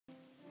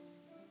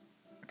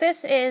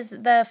This is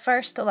the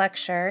first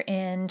lecture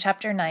in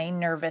Chapter 9,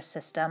 Nervous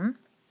System.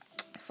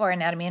 For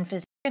Anatomy and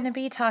Physics, we're going to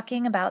be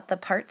talking about the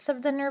parts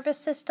of the nervous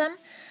system.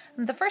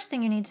 The first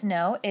thing you need to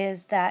know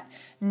is that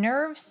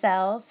nerve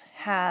cells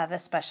have a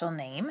special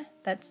name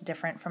that's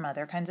different from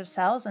other kinds of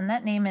cells, and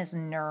that name is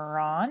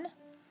neuron.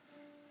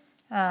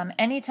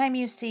 Anytime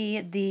you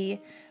see the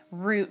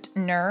root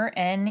neur,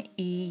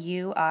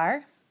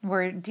 N-E-U-R,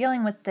 we're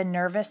dealing with the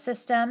nervous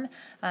system,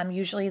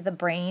 usually the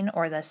brain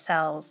or the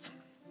cells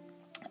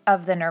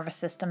of the nervous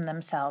system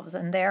themselves.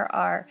 And there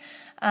are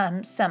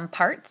some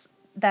parts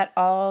that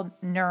all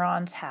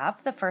neurons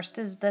have. The first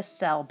is the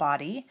cell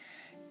body,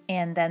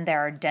 and then there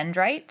are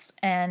dendrites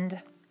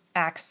and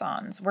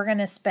axons. We're going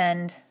to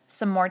spend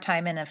some more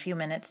time in a few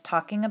minutes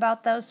talking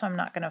about those, so I'm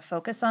not going to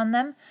focus on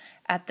them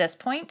at this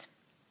point.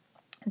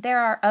 There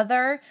are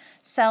other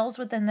cells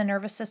within the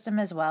nervous system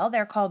as well.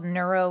 They're called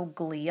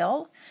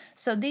neuroglial.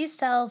 So these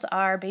cells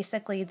are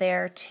basically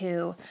there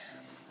to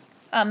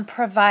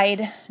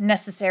provide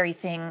necessary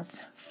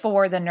things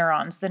for the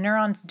neurons. The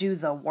neurons do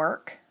the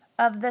work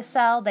of the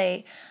cell.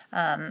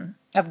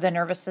 Of the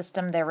nervous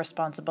system, they're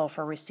responsible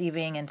for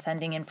receiving and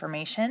sending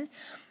information.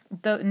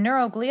 The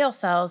neuroglial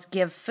cells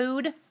give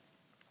food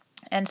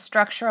and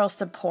structural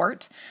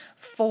support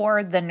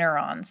for the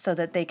neurons so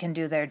that they can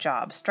do their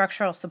job.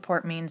 Structural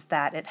support means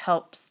that it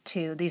helps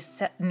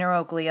these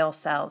neuroglial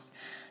cells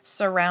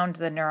surround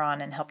the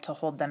neuron and help to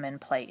hold them in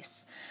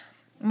place.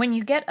 When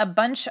you get a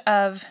bunch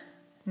of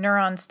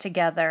neurons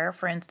together,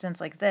 for instance,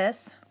 like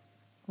this,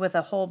 with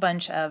a whole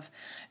bunch of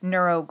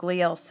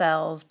neuroglial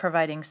cells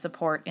providing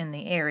support in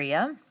the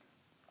area,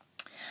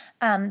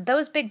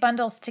 those big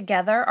bundles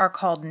together are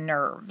called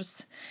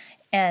nerves.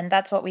 And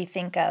that's what we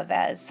think of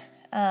as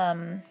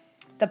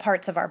the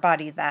parts of our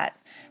body that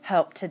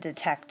help to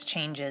detect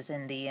changes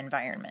in the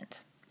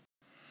environment.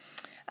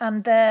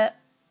 The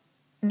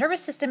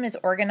nervous system is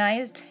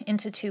organized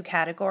into two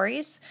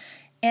categories,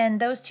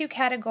 and those two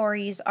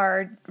categories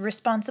are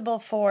responsible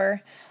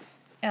for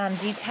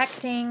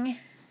detecting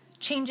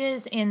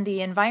changes in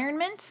the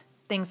environment,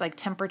 things like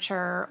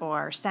temperature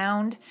or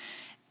sound,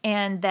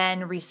 and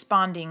then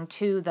responding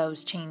to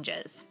those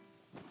changes.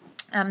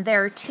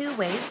 There are two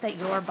ways that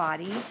your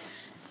body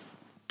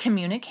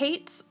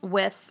communicates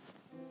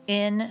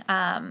between,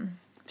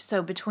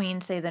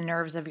 say, the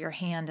nerves of your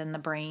hand and the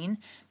brain,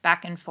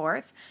 back and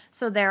forth.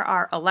 So there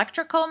are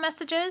electrical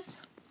messages,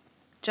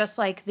 just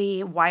like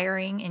the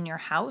wiring in your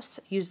house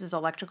uses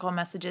electrical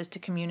messages to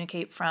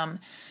communicate from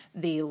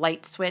the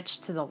light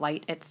switch to the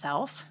light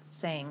itself,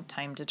 saying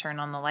time to turn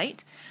on the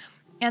light.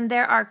 And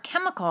there are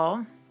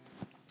chemical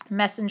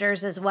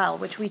messengers as well,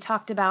 which we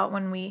talked about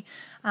when we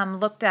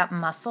looked at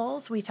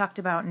muscles. We talked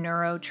about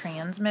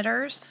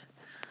neurotransmitters.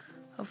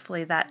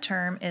 Hopefully that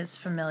term is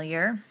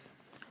familiar.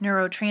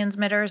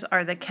 Neurotransmitters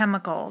are the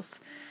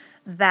chemicals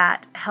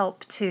that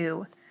help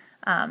to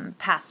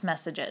pass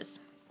messages.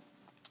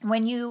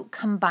 When you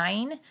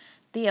combine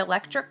the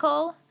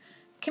electrical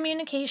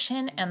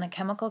communication and the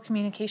chemical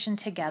communication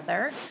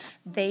together,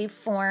 they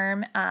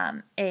form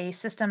a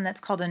system that's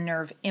called a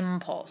nerve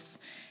impulse.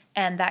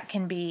 And that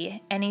can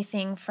be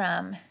anything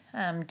from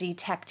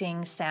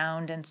detecting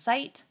sound and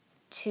sight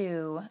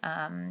to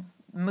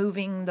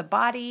moving the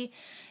body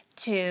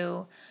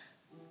to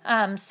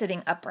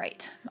sitting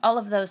upright. All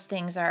of those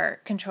things are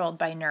controlled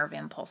by nerve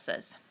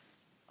impulses.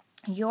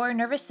 Your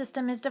nervous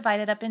system is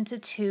divided up into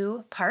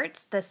two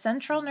parts. The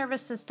central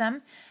nervous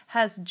system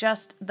has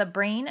just the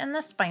brain and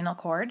the spinal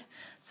cord.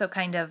 So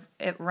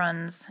it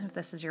runs, if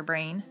this is your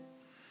brain,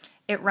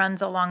 it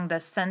runs along the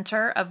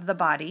center of the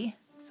body.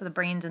 So the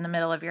brain's in the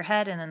middle of your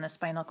head, and then the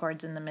spinal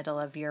cord's in the middle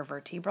of your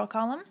vertebral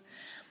column.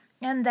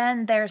 And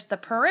then there's the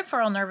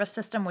peripheral nervous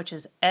system, which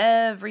is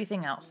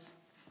everything else.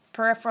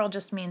 Peripheral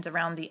just means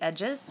around the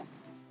edges.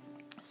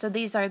 So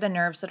these are the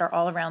nerves that are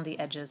all around the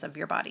edges of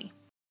your body.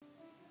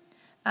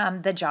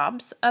 The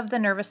jobs of the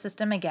nervous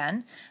system,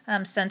 again,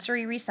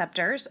 sensory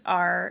receptors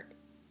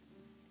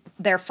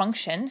their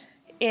function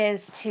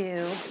is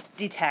to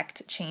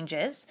detect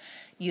changes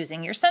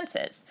using your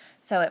senses.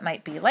 So it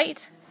might be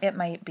light, it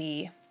might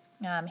be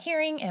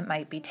hearing, it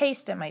might be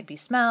taste, it might be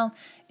smell,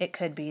 it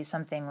could be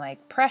something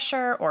like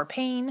pressure or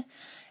pain,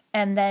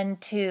 and then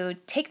to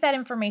take that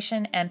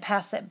information and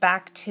pass it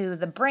back to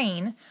the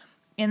brain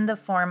in the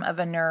form of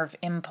a nerve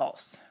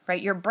impulse,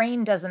 right? Your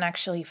brain doesn't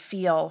actually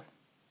feel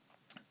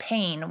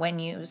pain when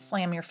you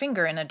slam your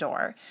finger in a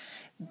door,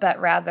 but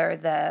rather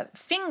the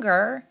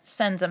finger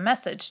sends a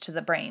message to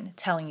the brain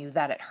telling you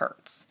that it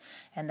hurts,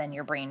 and then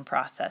your brain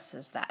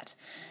processes that.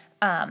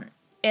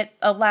 It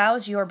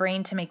allows your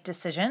brain to make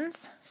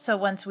decisions. So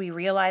once we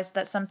realize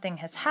that something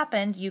has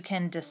happened, you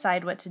can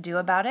decide what to do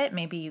about it.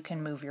 Maybe you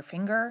can move your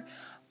finger,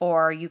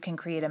 or you can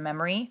create a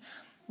memory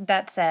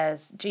that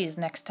says, geez,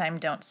 next time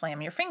don't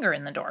slam your finger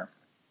in the door.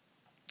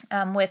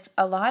 With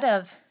a lot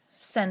of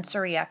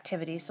sensory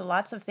activity, so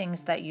lots of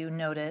things that you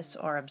notice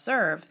or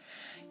observe,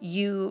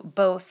 you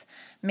both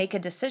make a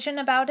decision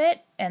about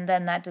it, and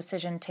then that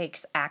decision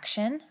takes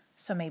action.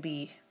 So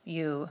maybe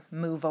you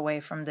move away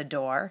from the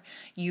door,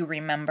 you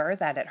remember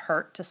that it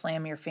hurt to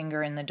slam your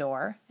finger in the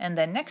door, and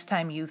then next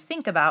time you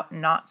think about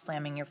not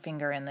slamming your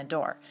finger in the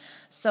door.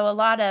 So a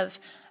lot of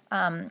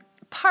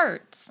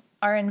parts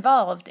are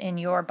involved in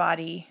your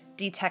body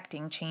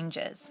detecting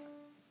changes.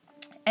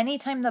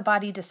 Anytime the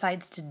body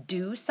decides to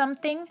do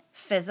something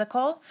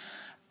physical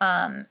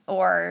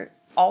or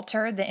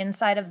alter the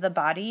inside of the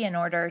body in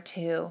order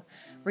to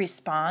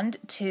respond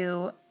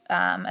to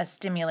a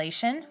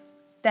stimulation,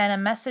 then a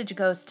message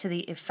goes to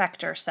the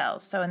effector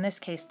cells. So in this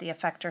case, the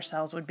effector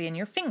cells would be in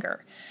your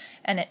finger,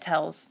 and it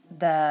tells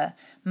the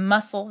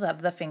muscles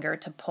of the finger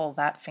to pull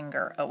that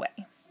finger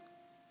away.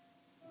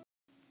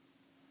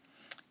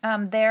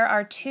 There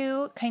are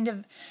two kind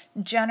of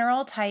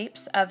general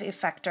types of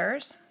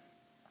effectors.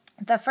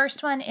 The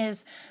first one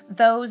is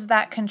those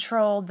that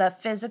control the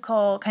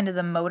physical, kind of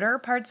the motor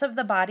parts of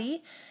the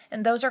body,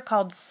 and those are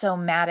called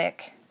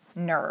somatic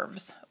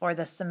nerves, or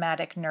the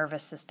somatic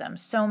nervous system.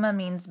 Soma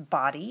means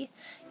body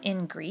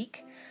in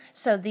Greek.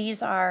 So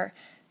these are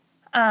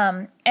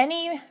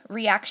any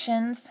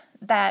reactions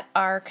that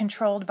are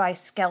controlled by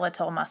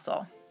skeletal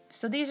muscle.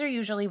 So these are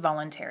usually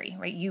voluntary,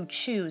 right? You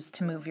choose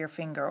to move your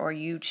finger, or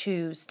you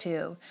choose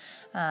to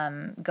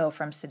go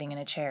from sitting in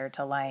a chair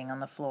to lying on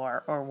the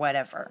floor, or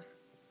whatever.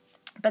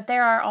 But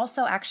there are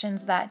also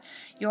actions that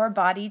your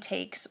body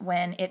takes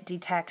when it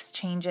detects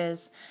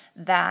changes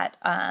that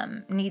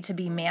need to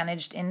be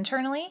managed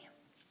internally.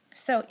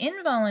 So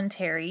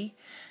involuntary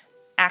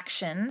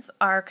actions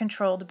are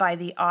controlled by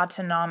the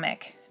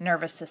autonomic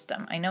nervous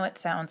system. I know it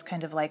sounds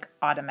kind of like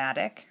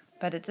automatic,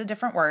 but it's a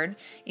different word,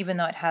 even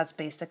though it has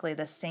basically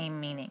the same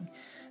meaning.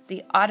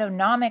 The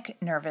autonomic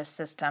nervous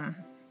system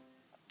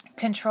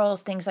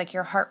controls things like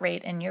your heart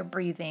rate and your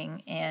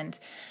breathing and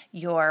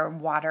your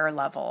water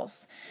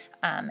levels.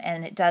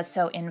 And it does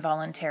so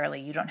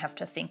involuntarily. You don't have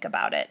to think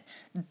about it.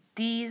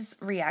 These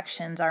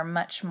reactions are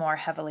much more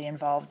heavily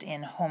involved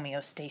in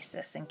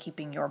homeostasis and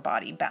keeping your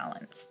body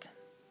balanced.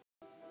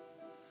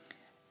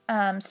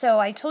 So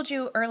I told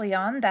you early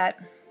on that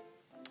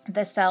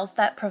the cells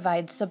that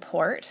provide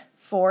support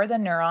for the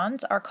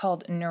neurons are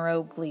called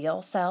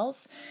neuroglial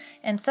cells.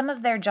 And some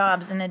of their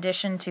jobs, in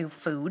addition to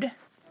food,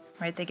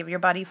 right, they give your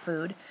body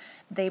food,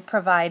 they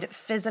provide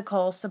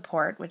physical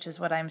support, which is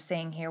what I'm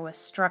saying here with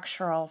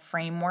structural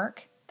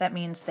framework. That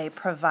means they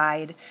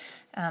provide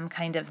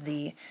kind of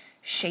the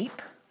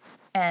shape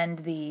and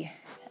the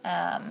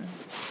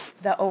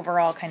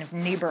overall kind of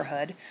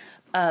neighborhood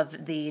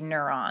of the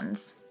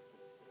neurons.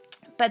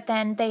 But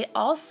then they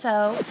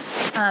also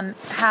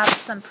have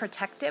some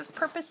protective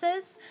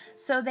purposes.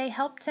 So they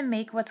help to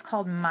make what's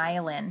called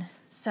myelin.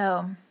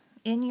 So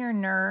in your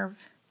nerve,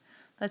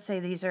 let's say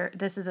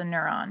this is a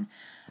neuron.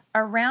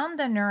 Around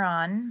the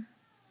neuron,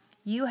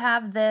 you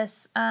have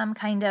this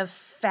kind of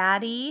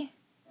fatty,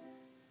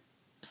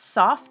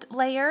 soft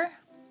layer,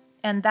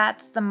 and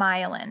that's the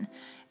myelin.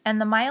 And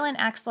the myelin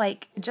acts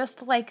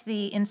just like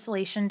the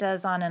insulation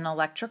does on an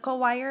electrical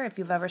wire. If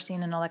you've ever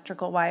seen an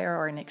electrical wire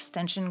or an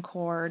extension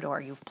cord, or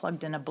you've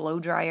plugged in a blow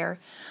dryer,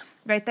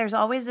 right? There's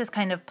always this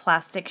kind of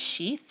plastic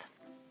sheath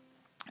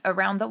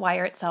around the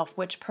wire itself,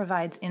 which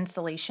provides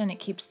insulation. It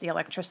keeps the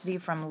electricity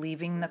from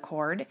leaving the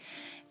cord,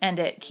 and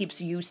it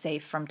keeps you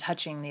safe from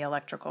touching the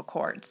electrical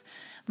cords.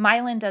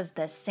 Myelin does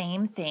the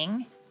same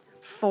thing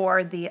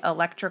for the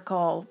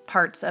electrical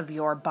parts of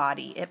your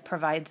body. It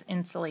provides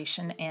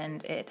insulation,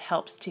 and it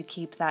helps to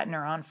keep that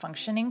neuron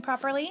functioning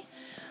properly.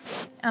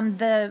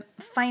 So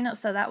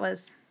that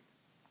was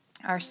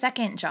our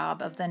second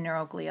job of the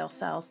neuroglial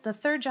cells. The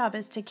third job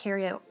is to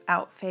carry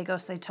out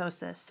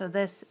phagocytosis. So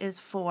this is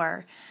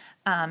for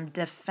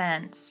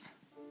defense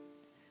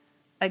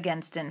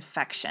against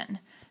infection.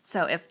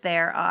 So if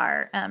there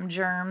are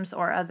germs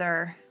or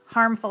other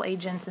harmful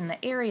agents in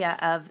the area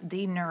of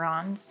the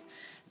neurons,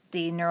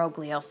 the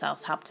neuroglial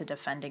cells help to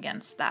defend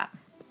against that.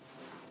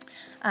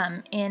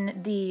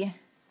 In the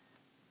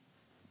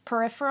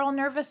peripheral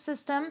nervous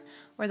system,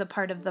 or the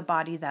part of the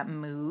body that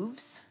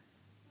moves,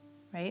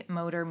 right?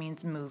 Motor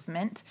means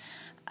movement.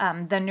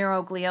 The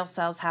neuroglial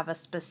cells have a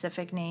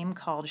specific name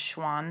called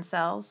Schwann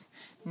cells,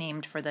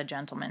 named for the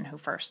gentleman who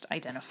first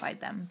identified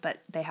them,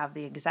 but they have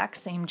the exact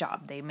same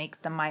job. They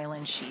make the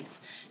myelin sheath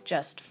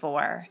just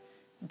for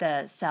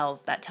the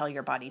cells that tell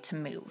your body to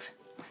move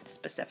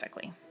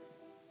specifically.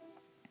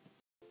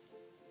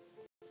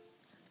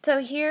 So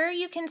here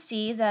you can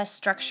see the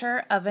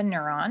structure of a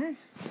neuron.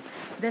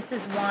 This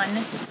is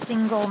one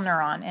single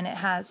neuron, and it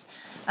has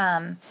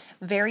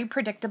very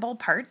predictable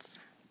parts.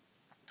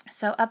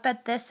 So up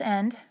at this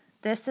end,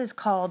 this is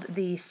called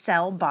the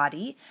cell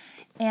body,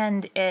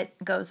 and it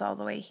goes all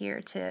the way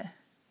here to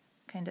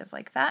kind of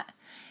like that.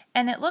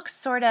 And it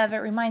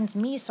reminds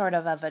me sort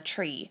of a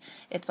tree.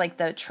 It's like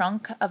the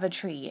trunk of a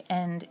tree.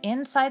 And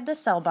inside the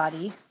cell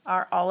body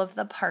are all of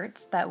the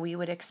parts that we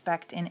would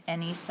expect in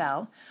any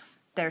cell.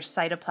 There's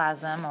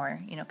cytoplasm, or,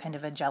 kind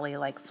of a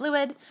jelly-like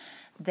fluid.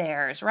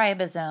 There's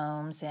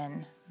ribosomes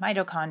and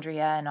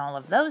mitochondria and all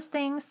of those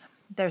things.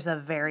 There's a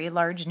very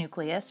large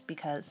nucleus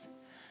because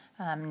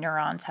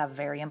neurons have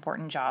very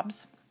important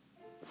jobs.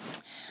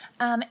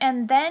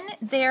 And then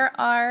there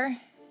are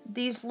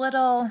these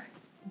little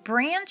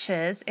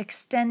branches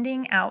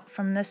extending out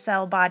from the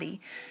cell body.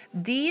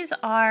 These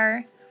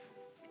are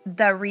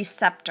the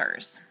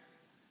receptors.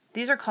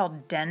 These are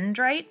called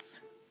dendrites,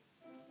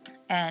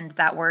 and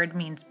that word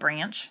means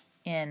branch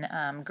in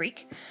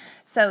Greek.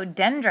 So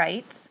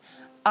dendrites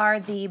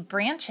are the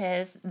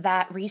branches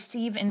that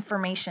receive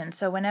information.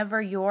 So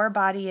whenever your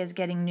body is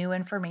getting new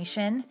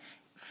information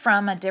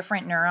from a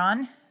different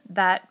neuron,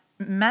 that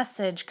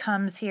message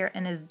comes here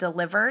and is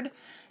delivered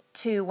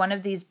to one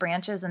of these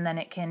branches, and then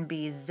it can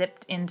be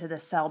zipped into the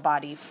cell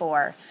body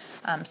for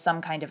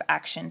some kind of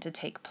action to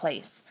take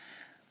place.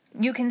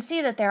 You can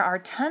see that there are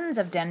tons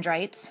of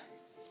dendrites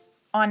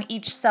on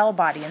each cell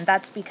body, and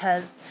that's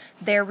because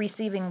they're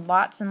receiving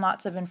lots and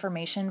lots of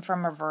information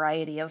from a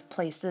variety of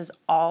places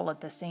all at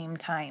the same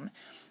time.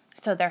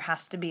 So there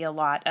has to be a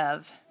lot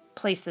of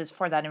places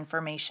for that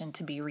information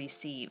to be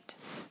received.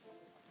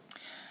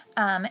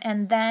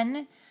 And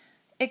then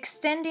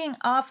extending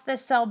off the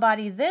cell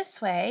body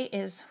this way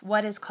is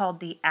what is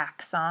called the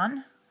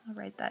axon. I'll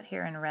write that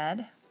here in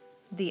red,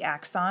 the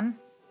axon.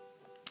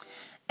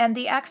 And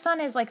the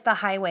axon is like the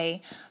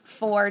highway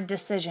for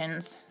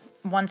decisions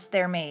once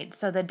they're made.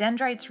 So the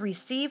dendrites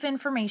receive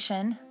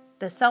information,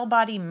 the cell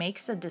body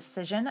makes a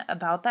decision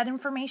about that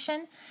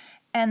information,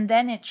 and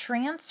then it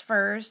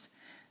transfers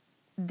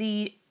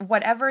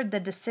whatever the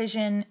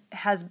decision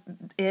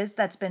is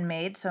that's been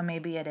made. So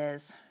maybe it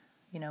is,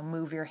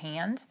 move your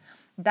hand.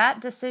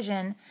 That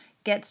decision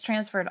gets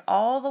transferred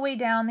all the way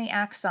down the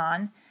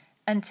axon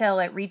until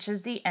it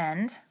reaches the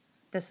end.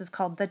 This is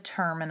called the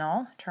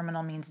terminal.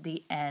 Terminal means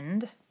the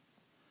end,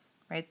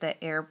 right?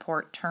 The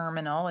airport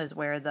terminal is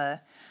where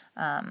the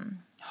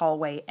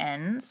hallway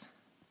ends.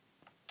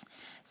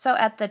 So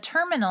at the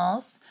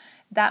terminals,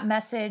 that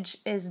message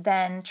is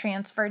then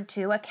transferred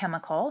to a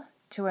chemical,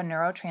 to a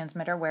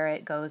neurotransmitter, where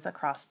it goes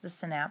across the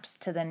synapse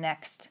to the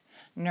next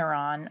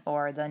neuron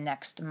or the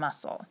next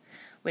muscle,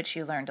 which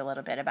you learned a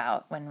little bit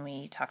about when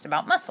we talked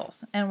about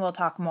muscles, and we'll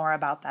talk more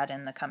about that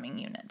in the coming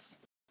units.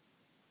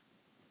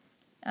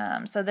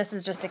 So this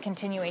is just a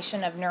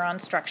continuation of neuron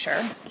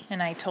structure,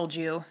 and I told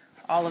you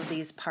all of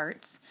these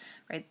parts,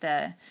 right?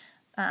 The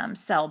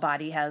cell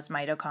body has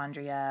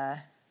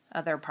mitochondria,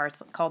 other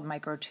parts called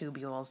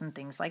microtubules and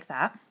things like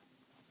that.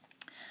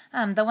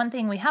 The one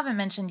thing we haven't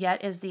mentioned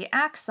yet is the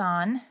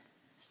axon.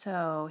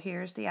 So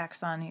here's the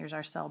axon, here's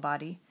our cell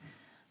body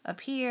up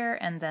here,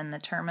 and then the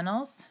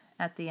terminals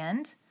at the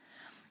end.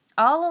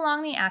 All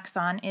along the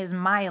axon is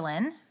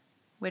myelin,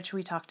 which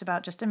we talked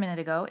about just a minute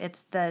ago.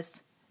 It's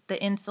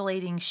the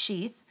insulating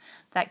sheath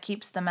that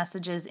keeps the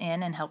messages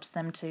in and helps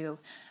them to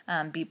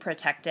be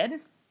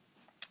protected.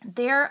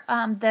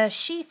 The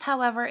sheath,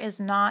 however, is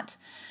not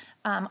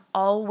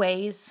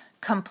always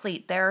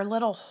complete. There are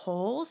little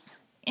holes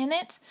in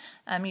it.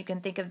 You can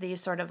think of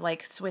these sort of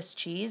like Swiss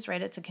cheese,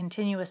 right? It's a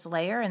continuous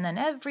layer, and then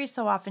every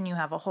so often you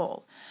have a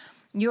hole.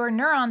 Your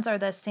neurons are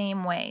the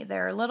same way.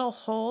 There are little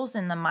holes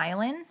in the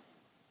myelin,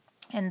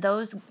 and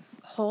those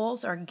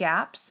holes or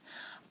gaps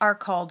are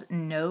called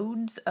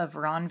nodes of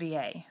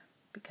Ranvier,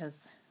 because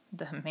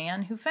the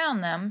man who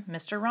found them,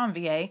 Mr.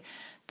 Ranvier,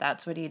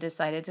 that's what he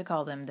decided to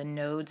call them, the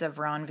nodes of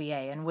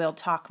Ranvier. And we'll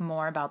talk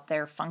more about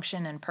their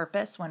function and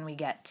purpose when we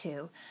get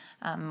to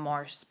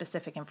more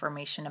specific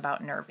information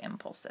about nerve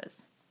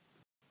impulses.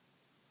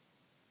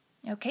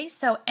 Okay,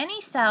 so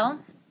any cell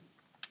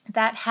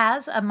that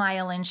has a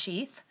myelin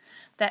sheath,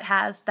 that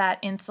has that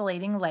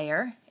insulating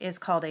layer, is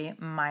called a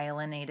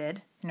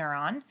myelinated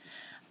neuron.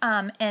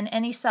 And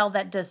any cell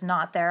that does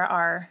not, there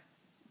are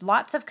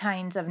lots of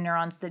kinds of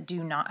neurons that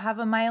do not have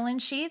a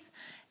myelin sheath,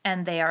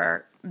 and they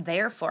are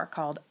therefore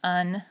called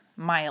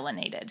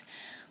unmyelinated.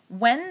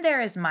 When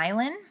there is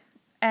myelin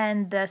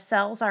and the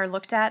cells are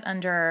looked at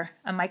under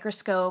a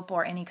microscope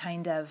or any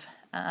kind of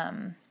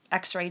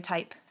X-ray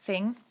type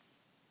thing,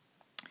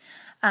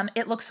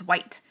 it looks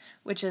white,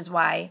 which is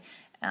why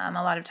a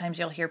lot of times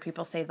you'll hear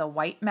people say the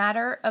white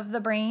matter of the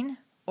brain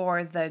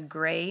or the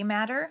gray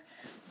matter.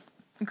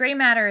 Gray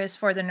matter is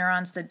for the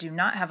neurons that do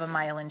not have a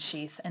myelin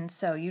sheath, and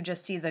so you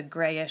just see the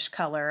grayish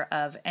color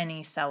of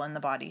any cell in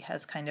the body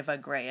has kind of a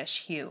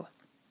grayish hue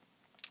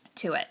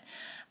to it.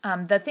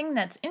 The thing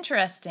that's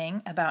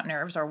interesting about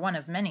nerves, or one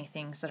of many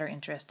things that are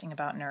interesting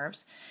about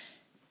nerves,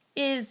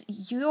 is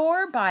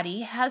your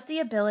body has the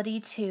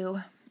ability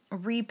to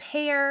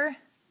repair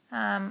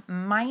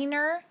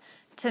minor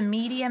to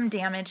medium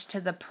damage to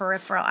the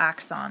peripheral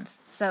axons.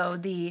 So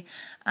the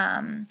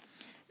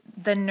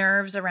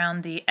nerves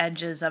around the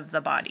edges of the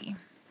body.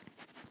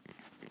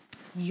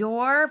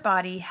 Your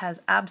body has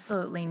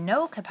absolutely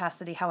no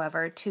capacity,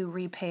 however, to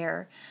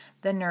repair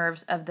the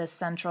nerves of the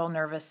central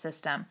nervous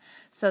system.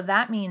 So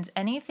that means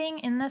anything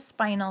in the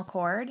spinal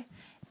cord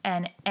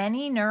and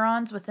any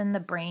neurons within the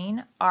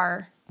brain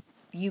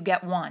you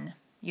get one.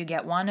 You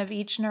get one of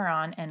each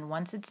neuron, and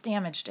once it's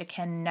damaged, it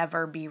can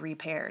never be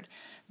repaired.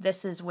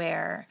 This is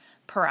where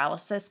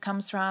paralysis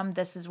comes from.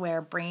 This is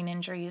where brain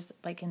injuries,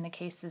 like in the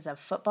cases of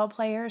football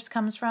players,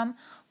 comes from.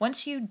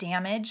 Once you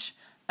damage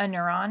a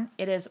neuron,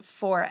 it is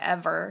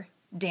forever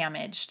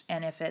damaged.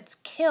 And if it's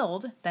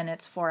killed, then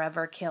it's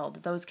forever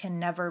killed. Those can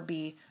never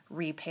be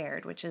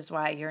repaired, which is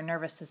why your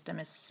nervous system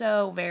is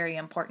so very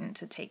important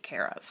to take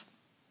care of.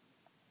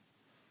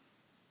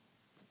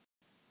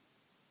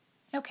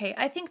 Okay,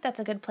 I think that's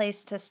a good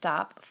place to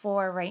stop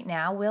for right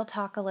now. We'll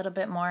talk a little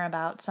bit more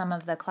about some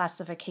of the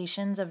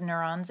classifications of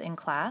neurons in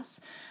class.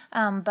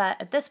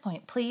 But at this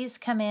point, please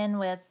come in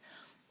with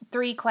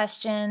 3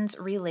 questions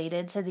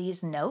related to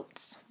these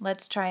notes.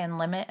 Let's try and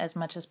limit as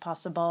much as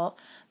possible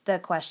the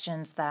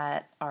questions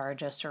that are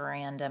just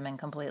random and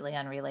completely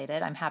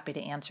unrelated. I'm happy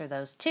to answer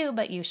those too,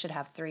 but you should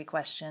have 3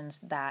 questions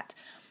that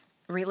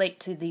relate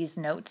to these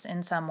notes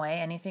in some way.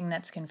 Anything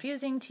that's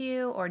confusing to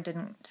you or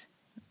didn't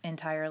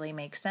entirely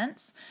make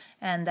sense,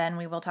 and then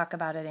we will talk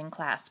about it in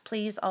class.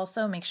 Please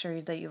also make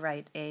sure that you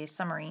write a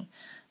summary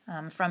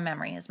from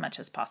memory as much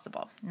as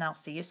possible, and I'll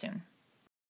see you soon.